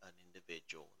meet an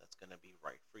individual that's going to be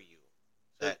right for you,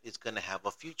 that is going to have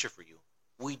a future for you?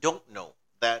 We don't know.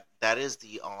 That is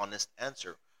the honest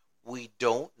answer. We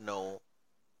don't know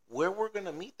where we're going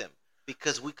to meet them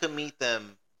because we could meet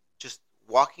them just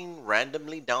walking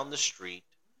randomly down the street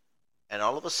and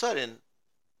all of a sudden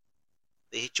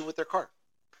they hit you with their car.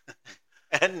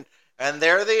 and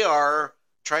there they are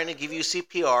trying to give you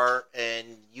CPR, and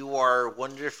you are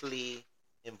wonderfully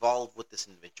involved with this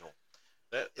individual.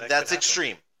 That could That's happen.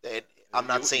 extreme. I'm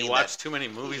not saying you that. watch too many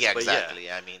movies, Yeah, but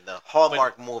exactly. I mean, the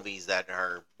Hallmark movies that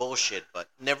are bullshit, but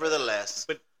nevertheless,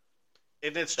 But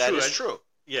and it's that true. is true.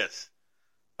 Yes,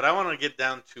 but I want to get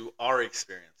down to our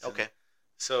experience. Okay.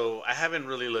 So I haven't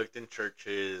really looked in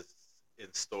churches,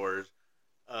 in stores.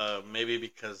 Maybe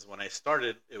because when I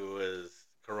started, it was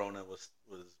Corona was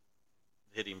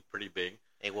hitting pretty big.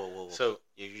 Hey, whoa. So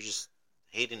You're just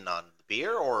hating on the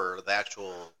beer or the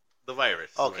actual? the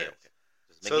virus. Okay.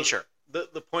 Just making sure.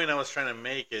 The point I was trying to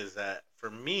make is that for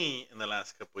me, in the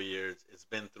last couple of years, it's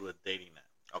been through a dating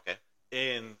app. Okay.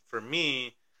 And for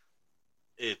me,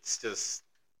 it's just,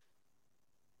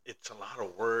 it's a lot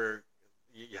of work.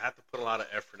 You have to put a lot of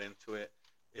effort into it.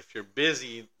 If you're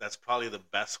busy, that's probably the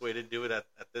best way to do it at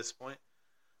this point.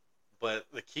 But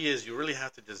the key is you really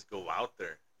have to just go out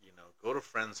there. Go to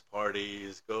friends'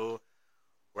 parties, go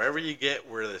wherever you get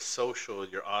where the social,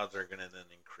 your odds are going to then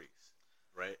increase,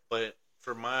 right? But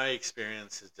for my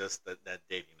experience, is just that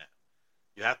dating app.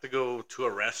 You have to go to a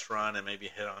restaurant and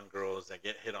maybe hit on girls that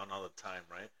get hit on all the time,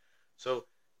 right? So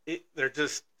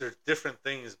there's different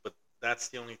things, but that's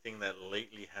the only thing that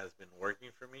lately has been working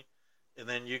for me. And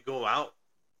then you go out,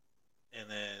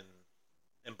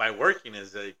 and by working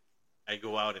is like I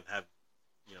go out and have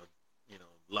you know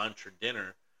lunch or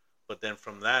dinner, but then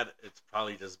from that it's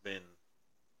probably just been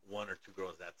one or two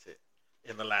girls. That's it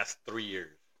in the last 3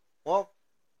 years. Well,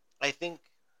 I think,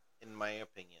 in my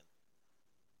opinion,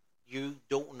 you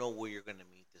don't know where you're going to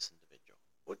meet this individual.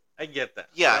 I get that.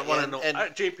 Yeah, I want to know, and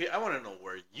JP. I want to know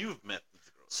where you've met these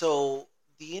girls. So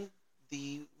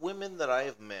the women that I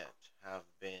have met have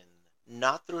been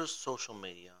not through social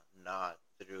media, not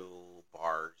through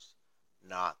bars,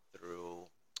 not through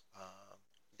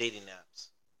dating apps.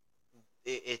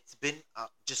 It's been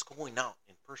just going out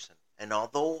in person. And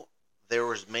although there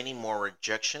was many more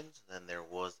rejections than there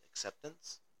was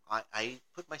acceptance, I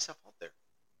put myself out there,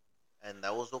 and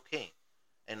that was okay.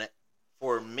 And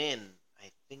for men,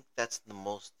 I think that's the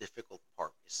most difficult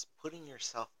part, is putting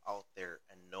yourself out there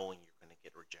and knowing you're going to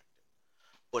get rejected.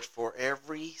 But for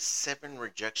every 7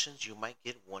 rejections, you might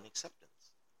get 1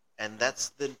 acceptance. And that's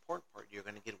the important part. You're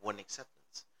going to get 1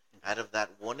 acceptance. Out of that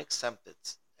 1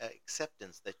 acceptance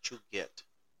that you get,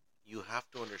 you have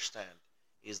to understand,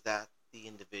 is that the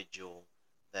individual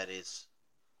that is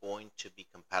going to be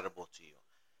compatible to you.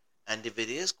 And if it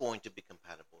is going to be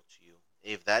compatible to you,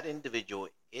 if that individual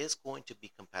is going to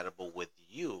be compatible with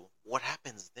you, what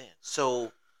happens then?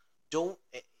 So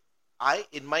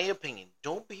in my opinion,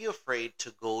 don't be afraid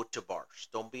to go to bars.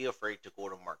 Don't be afraid to go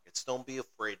to markets. Don't be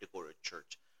afraid to go to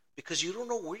church, because you don't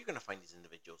know where you're going to find these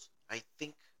individuals. I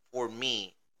think for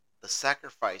me, the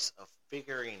sacrifice of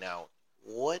figuring out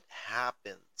what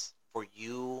happens for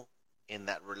you in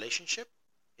that relationship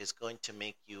is going to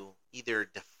make you either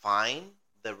define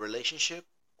the relationship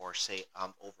or say,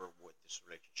 I'm over with this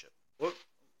relationship. Well,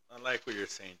 I like what you're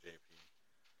saying, JP,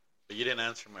 but you didn't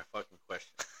answer my fucking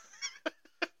question.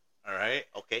 All right?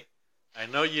 Okay. I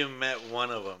know you met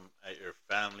one of them at your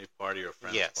family party or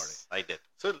friend's party. Yes, I did.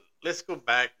 So let's go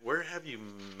back. Where have you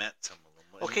met some of them?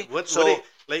 Okay,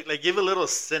 like give a little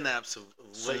synapse of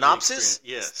what synopsis.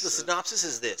 Yes. The synopsis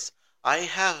is this: I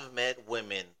have met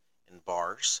women in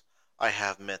bars. I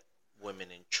have met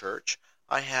women in church.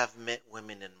 I have met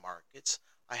women in markets.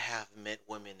 I have met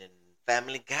women in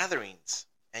family gatherings.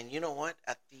 And you know what?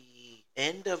 At the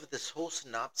end of this whole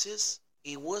synopsis,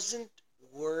 it wasn't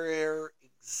where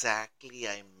exactly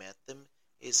I met them,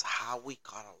 is how we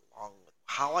got along with,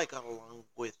 how I got along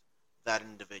with that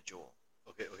individual.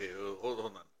 Okay, hold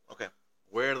on. Okay.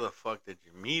 Where the fuck did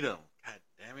you meet him? God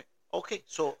damn it. Okay,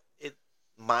 so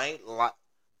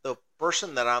the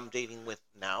person that I'm dating with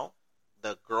now,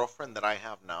 the girlfriend that I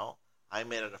have now, I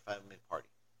met at a family party.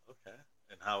 Okay.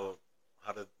 And how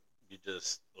did you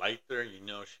just like her? You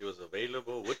know she was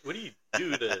available? What do you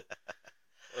do to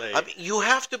like, I mean, you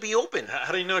have to be open.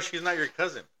 How do you know she's not your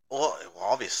cousin? Well,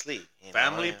 obviously.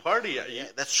 Family party. Yeah,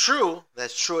 that's true.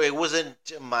 That's true. It wasn't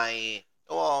my.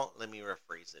 Well, let me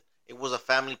rephrase it. It was a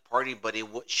family party, but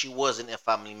she wasn't a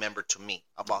family member to me.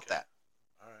 How about that?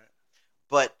 All right.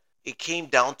 But it came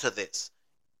down to this.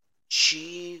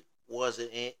 She was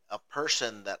a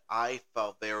person that I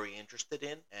felt very interested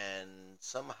in, and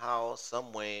somehow,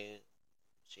 some way,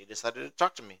 she decided to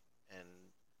talk to me, and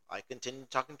I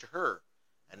continued talking to her,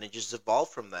 and it just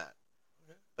evolved from that.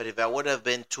 Okay. But if I would have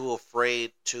been too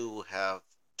afraid to have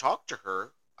talked to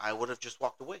her, I would have just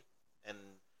walked away, and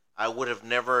I would have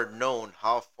never known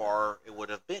how far it would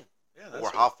have been,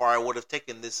 or how far I would have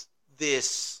taken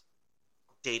this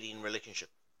dating relationship.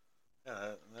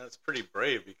 Yeah, that's pretty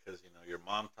brave because your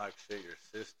mom talks shit, your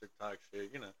sister talks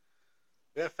shit.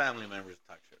 We have family members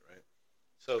talk shit, right?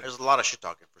 So, There's a lot of shit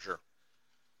talking for sure.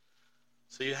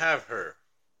 so you have her.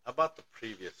 How about the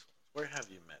previous ones? Where have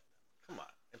you met them? Come on,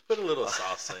 and put a little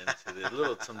salsa into it, a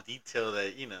little some detail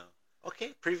that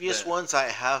Okay, previous that ones I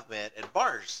have met at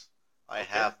bars. I okay.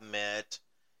 have met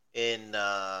in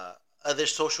other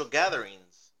social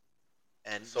gatherings,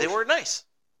 and they Social were nice.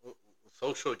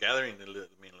 social gathering. I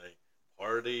mean, like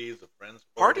parties, a friends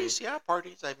party. Parties, yeah,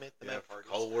 parties. I met them Yeah, at parties.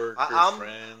 co-workers, I,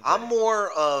 friends. I'm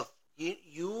more of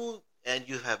you, and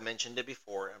you have mentioned it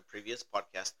before in previous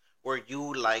podcasts where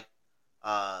you like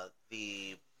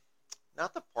the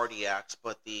not the party acts,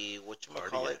 but the what you Party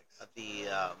call it, acts. the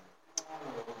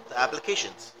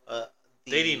applications,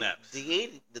 Dating apps.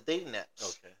 the dating apps,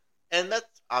 Okay. and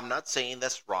that's I'm not saying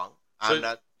that's wrong. I'm So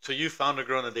not. so you found a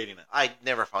girl in a dating app. I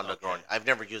never found a girl. Okay. I've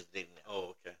never used a dating app,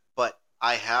 Oh, okay. but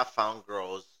I have found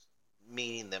girls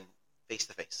meeting them face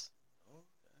to face. Oh,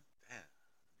 okay.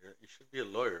 Damn. You should be a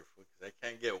lawyer because I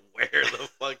can't get where the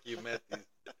fuck you met these.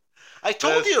 I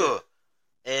told That's you,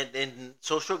 and in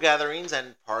social gatherings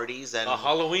and parties, and a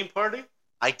Halloween party.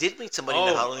 I did meet somebody in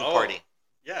a Halloween party.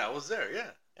 Yeah, I was there. Yeah.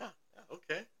 Yeah, yeah,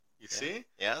 Okay. You yeah. see,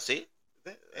 Yeah, see,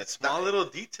 that it's small not. little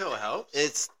detail helps.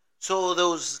 It's so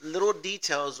those little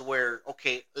details where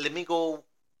okay, let me go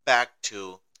back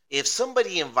to if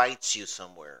somebody invites you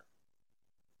somewhere,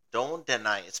 don't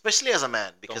deny it, especially as a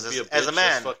man, because Don't be a as a bitch. Just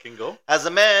man, fucking go. as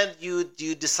a man, you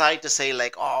decide to say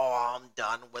like, oh, I'm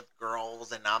done with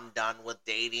girls and I'm done with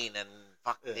dating and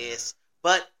fuck Yeah. this.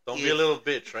 But Don't be a little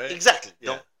bitch, right? exactly.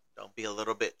 Yeah. Don't be a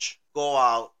little bitch. Go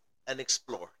out and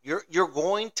explore. You're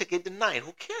going to get denied.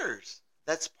 Who cares?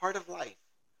 That's part of life.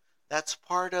 That's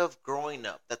part of growing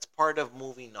up. That's part of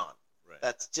moving on. Right.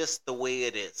 That's just the way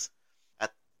it is.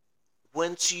 At,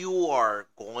 once you are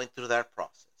going through that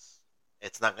process,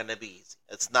 it's not going to be easy.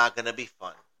 It's not going to be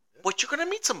fun. Yeah. But you're going to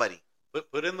meet somebody.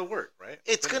 Put in the work, right?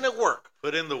 It's going to work.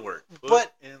 Put in the work.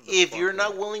 But in the if you're fucking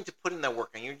not work. willing to put in that work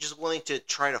and you're just willing to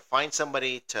try to find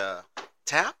somebody to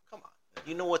tap, come on.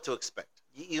 You know what to expect.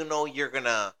 You know you're going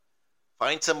to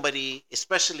find somebody,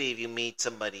 especially if you meet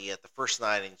somebody at the first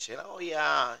night and you say, oh,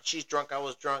 yeah, she's drunk, I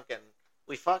was drunk, and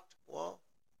we fucked. Well,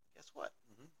 guess what?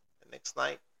 Mhm. The next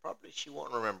night, probably she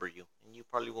won't remember you, and you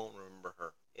probably won't remember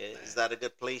her. Is that a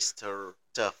good place to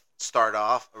start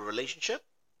off a relationship?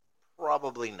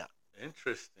 Probably not.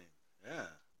 Interesting. Yeah.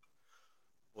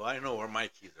 Well, I know where my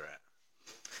keys are at.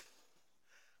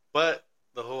 But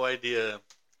the whole idea,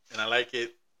 and I like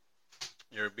it,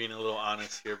 you're being a little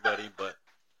honest here, buddy, but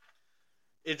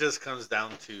it just comes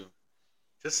down to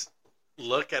just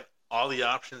look at all the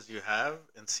options you have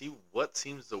and see what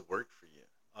seems to work for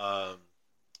you.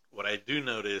 What I do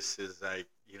notice is like,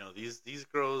 these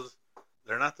girls,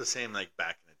 they're not the same like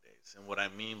back in the days. And what I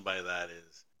mean by that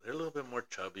is they're a little bit more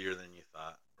chubbier than you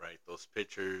thought, right? Those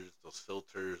pictures, those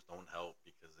filters don't help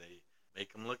because they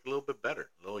make them look a little bit better,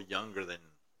 a little younger than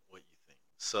what you think.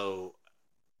 So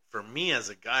for me as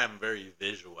a guy, I'm very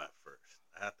visual at first.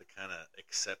 I have to kind of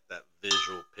accept that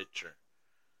visual picture.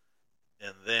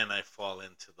 And then I fall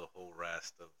into the whole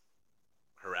rest of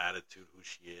her attitude, who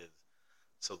she is.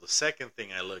 So the second thing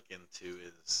I look into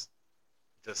is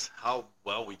just how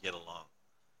well we get along.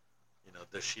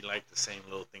 Does she like the same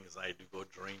little things I do? Go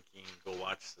drinking, go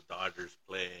watch the Dodgers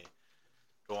play,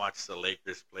 go watch the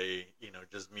Lakers play,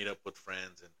 just meet up with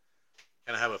friends and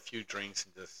kind of have a few drinks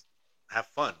and just have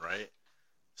fun, right?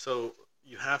 So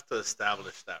you have to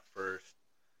establish that first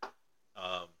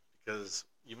because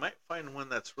you might find one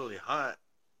that's really hot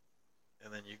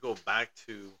and then you go back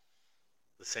to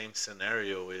the same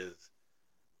scenario is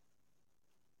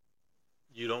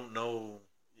you don't know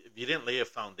if you didn't lay a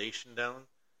foundation down,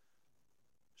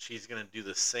 she's going to do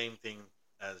the same thing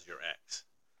as your ex.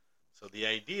 So the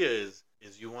idea is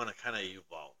you want to kind of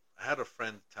evolve. I had a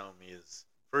friend tell me is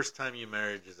first time you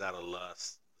marriage is out of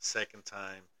lust. The second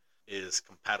time is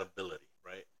compatibility,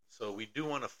 right? So we do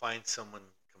want to find someone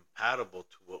compatible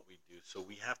to what we do. So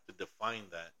we have to define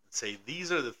that and say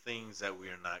these are the things that we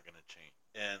are not going to change.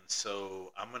 And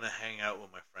so I'm going to hang out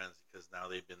with my friends because now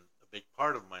they've been a big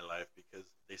part of my life because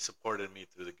they supported me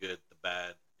through the good, the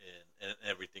bad, and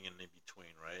everything in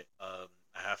between, right?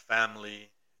 I have family,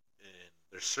 and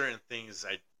there's certain things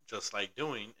I just like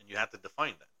doing, and you have to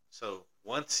define that. So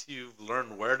once you've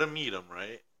learned where to meet them,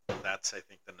 right, that's, I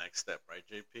think, the next step, right,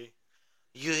 JP?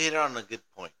 You hit on a good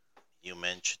point. You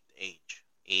mentioned age.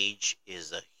 Age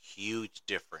is a huge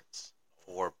difference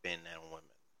for men and women.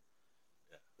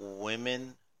 Yeah.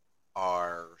 Women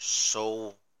are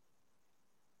so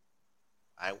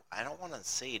I don't want to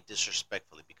say it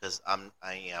disrespectfully because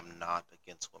I am not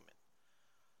against women.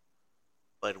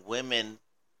 but women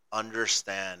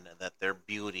understand that their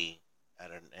beauty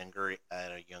at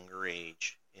a younger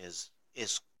age is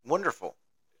wonderful,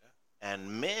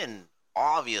 and men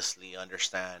obviously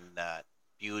understand that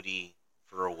beauty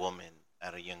for a woman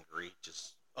at a younger age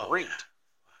is Oh great.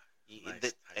 yeah, nice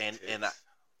tight And tits.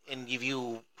 and if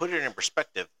you put it in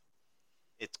perspective,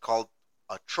 it's called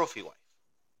a trophy wife.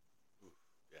 Ooh,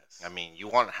 yes. I mean, you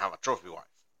want to have a trophy wife,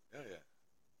 Yeah, yeah.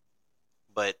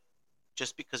 but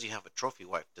just because you have a trophy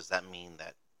wife, does that mean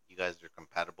that you guys are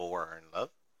compatible or are in love?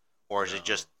 Or is it No.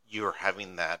 just you're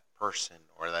having that person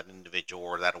or that individual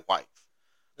or that wife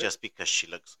just because she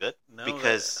looks good? No,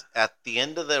 Because at the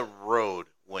end of the road,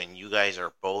 when you guys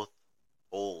are both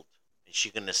old, is she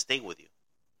going to stay with you?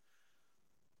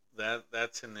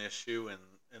 that's an issue,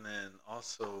 and then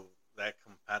also that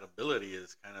compatibility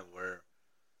is kind of where,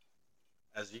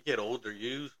 as you get older,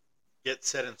 you get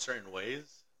set in certain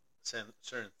ways,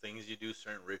 certain things you do,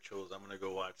 certain rituals. I'm gonna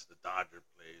go watch the Dodger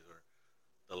plays or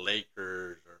the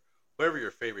Lakers or whoever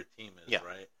your favorite team is, Yeah.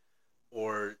 right?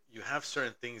 Or you have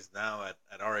certain things now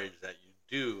at our age that you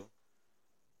do.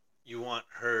 You want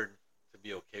her to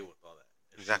be okay with all that.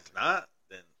 If Exactly. she's not,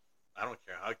 then I don't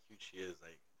care how cute she is.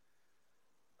 Like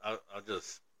I'll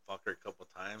just fuck her a couple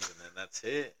times and then that's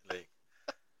it. Like,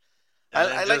 and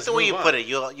then I like just the way you move put on. it.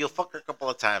 You'll fuck her a couple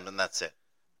of times and that's it.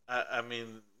 I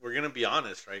mean, we're gonna be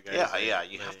honest, right, guys? Yeah, Like, yeah.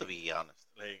 You have to be honest.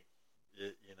 like,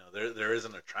 you know, there is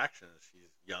an attraction. She's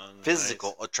young,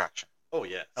 Physical nice. attraction. Oh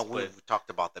yes, And we've talked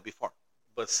about that before.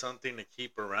 but something to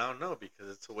keep around, no, because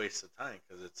it's a waste of time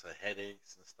because it's a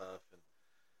headaches and stuff, and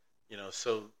you know,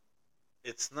 so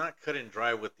it's not cut and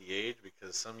dry with the age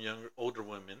because some older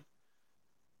women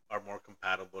are more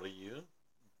compatible to you,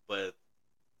 but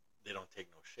they don't take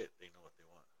no shit. They know what they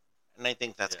want. And I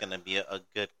think that's Yeah. going to be a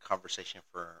good conversation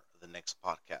for the next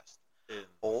podcast. And,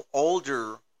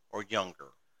 Older or younger?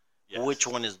 yes. Which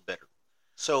one is better?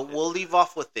 So we'll leave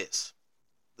off with this.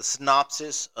 The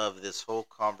synopsis of this whole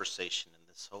conversation and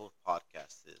this whole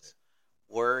podcast is,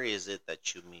 where is it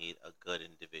that you meet a good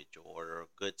individual or a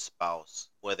good spouse,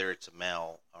 whether it's a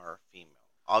male or a female?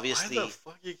 Obviously, Why the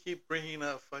fuck you keep bringing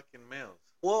up fucking males?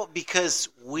 well, because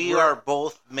we We're- are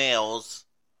both males,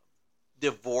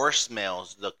 divorced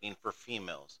males looking for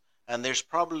females. And there's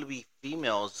probably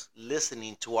females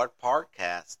listening to our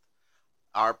podcast.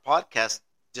 Our podcast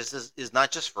just is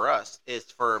not just for us,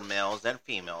 it's for males and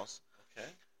females. Okay.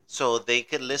 So they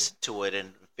could listen to it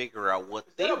and figure out what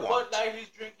they want. he's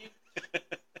drinking?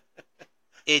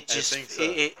 It I just think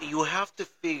so. you have to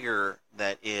figure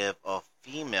that if a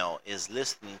female is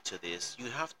listening to this,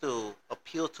 you have to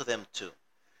appeal to them too.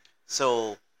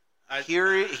 So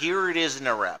here it is in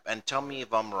a wrap, and tell me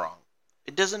if I'm wrong.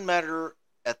 It doesn't matter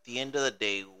at the end of the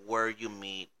day where you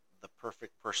meet the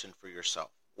perfect person for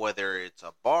yourself, whether it's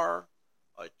a bar,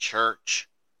 a church,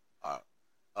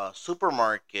 a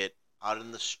supermarket, out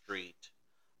in the street,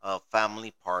 a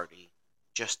family party,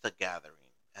 just a gathering.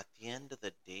 At the end of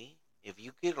the day, if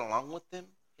you get along with them,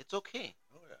 it's okay.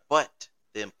 Oh yeah. But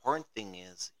the important thing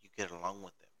is you get along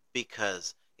with them.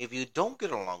 Because if you don't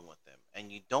get along with them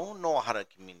and you don't know how to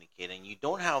communicate and you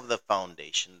don't have the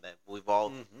foundation that we've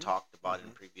all Mhm. talked about in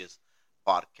Mhm. previous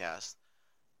podcasts,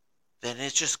 then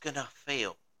it's just going to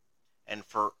fail. And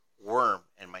for Worm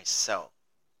and myself,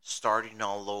 starting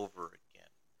all over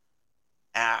again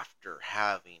after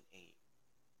having a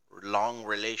long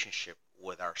relationship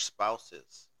with our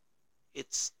spouses,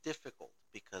 it's difficult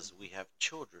because we have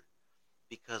children,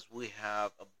 because we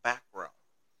have a background.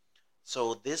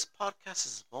 So this podcast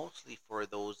is mostly for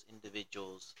those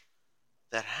individuals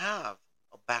that have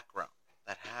a background,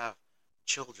 that have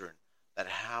children, that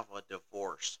have a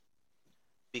divorce,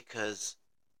 because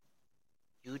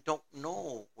you don't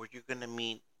know where you're going to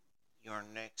meet your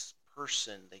next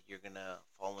person that you're going to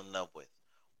fall in love with,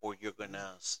 or you're going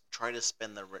to try to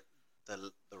spend the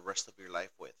rest of your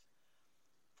life with.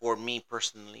 For me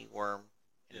personally, Worm,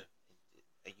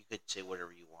 and you could say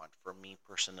whatever you want. For me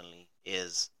personally,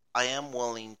 is I am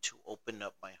willing to open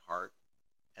up my heart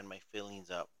and my feelings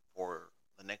up for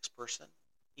the next person,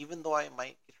 even though I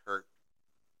might get hurt.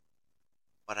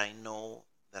 But I know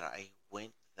that I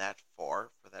went that far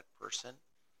for that person,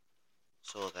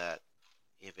 so that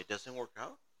if it doesn't work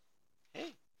out,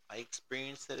 hey, I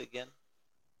experienced it again,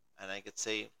 and I could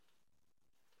say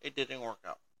it didn't work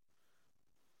out.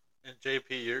 And JP,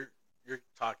 you're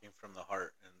talking from the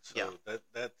heart, and so Yeah.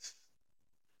 that's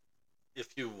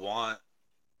if you want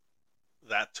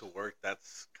that to work,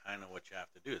 that's kind of what you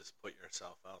have to do is put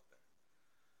yourself out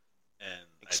there and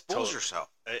Expose yourself.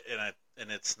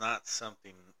 And it's not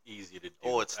something easy to do.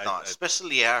 Oh, it's not,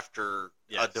 especially after a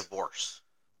Yes. divorce.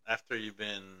 After you've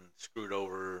been screwed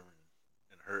over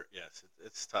and hurt. Yes, yes,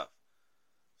 it's tough.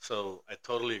 So I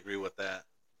totally agree with that.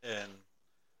 And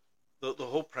the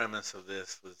whole premise of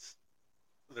this was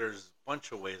there's a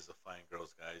bunch of ways to find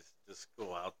girls, guys. Just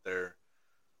go out there,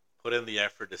 put in the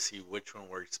effort to see which one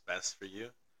works best for you,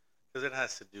 because it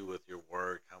has to do with your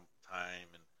work, how time,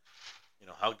 and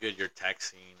how good you're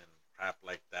texting and crap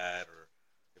like that, or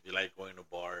if you like going to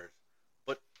bars.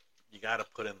 But you got to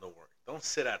put in the work. Don't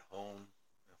sit at home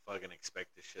and fucking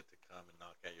expect this shit to come and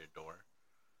knock at your door,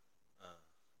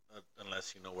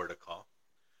 unless you know where to call.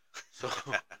 So,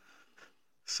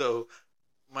 so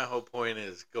my whole point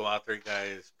is go out there,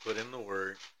 guys. Put in the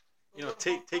work.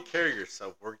 Take care of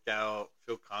yourself. Work out.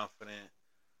 Feel confident.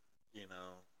 You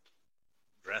know,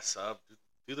 dress up.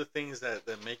 Do the things that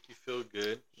make you feel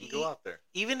good. And go out there.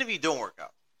 Even if you don't work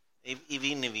out,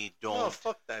 even if you don't, No,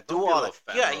 fuck that. do Don't be a all little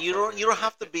that. fat Yeah, you motherfucker. don't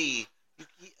have to be.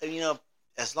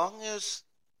 As long as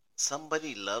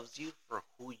somebody loves you for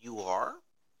who you are,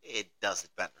 it doesn't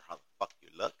matter how the fuck you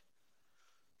look.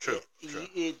 True.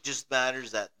 It just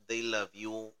matters that they love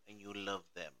you and you love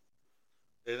them.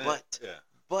 Isn't But it? Yeah.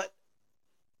 but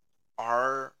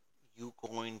are you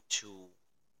going to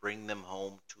bring them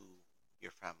home to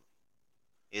your family?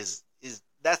 Is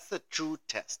that's the true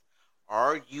test?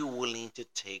 Are you willing to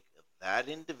take that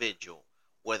individual,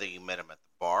 whether you met him at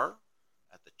the bar,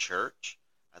 at the church,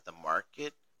 at the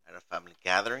market, at a family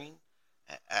gathering,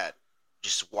 at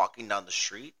just walking down the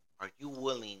street? Are you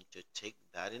willing to take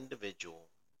that individual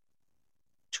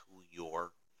to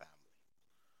your family?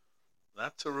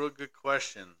 That's a real good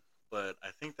question, but I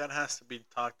think that has to be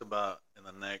talked about in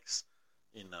the next,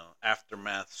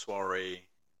 aftermath soiree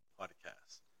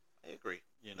podcast. I agree.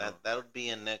 You know, That would be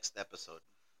a next episode.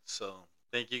 so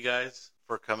thank you guys.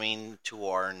 For coming to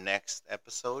our next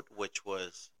episode, which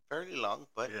was fairly long,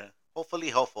 but Yeah, hopefully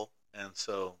helpful. and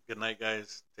so good night,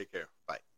 guys. Take care. Bye.